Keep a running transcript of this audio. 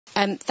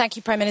Thank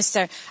you, Prime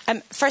Minister.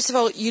 First of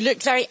all, you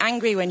looked very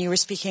angry when you were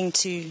speaking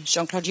to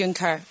Jean-Claude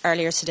Juncker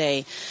earlier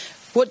today.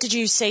 What did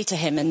you say to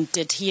him, and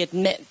did he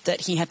admit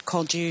that he had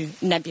called you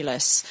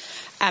nebulous?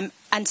 And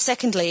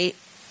secondly,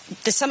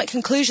 the summit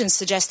conclusions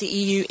suggest the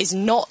EU is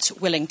not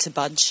willing to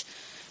budge,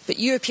 but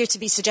you appear to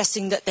be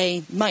suggesting that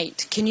they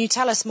might. Can you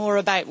tell us more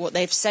about what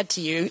they've said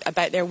to you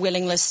about their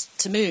willingness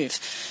to move?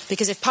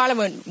 Because if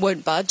Parliament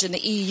won't budge and the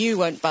EU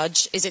won't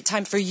budge, is it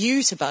time for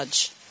you to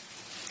budge?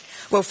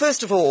 Well,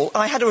 first of all,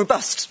 I had a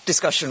robust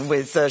discussion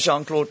with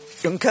Jean-Claude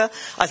Juncker.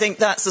 I think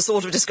that's the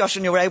sort of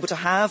discussion you're able to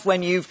have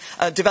when you've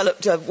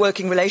developed a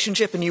working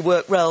relationship and you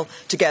work well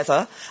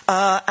together.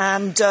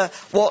 And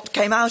what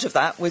came out of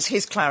that was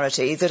his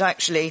clarity that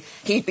actually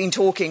he'd been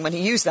talking, when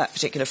he used that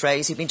particular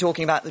phrase, he'd been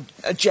talking about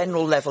a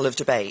general level of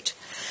debate.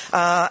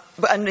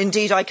 And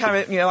indeed,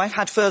 I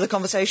had further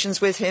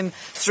conversations with him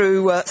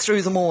through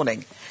the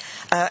morning.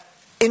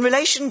 In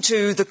relation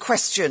to the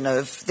question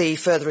of the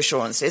further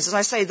assurances, as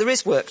I say, there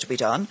is work to be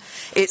done.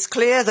 It's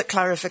clear that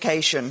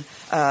clarification,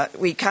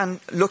 we can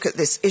look at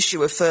this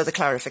issue of further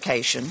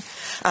clarification,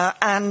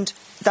 and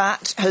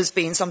that has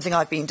been something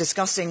I've been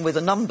discussing with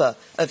a number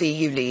of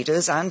EU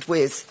leaders and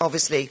with,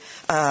 obviously,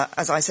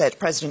 as I said,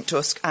 President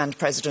Tusk and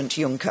President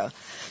Juncker.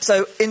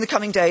 So in the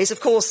coming days, of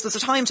course, there's a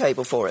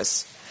timetable for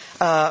us.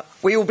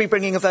 We will be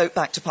bringing a vote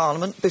back to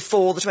Parliament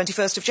before the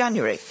 21st of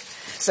January.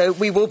 So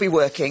we will be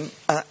working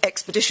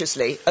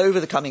expeditiously over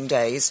the coming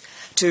days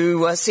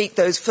to seek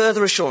those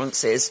further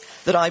assurances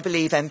that I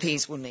believe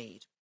MPs will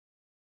need.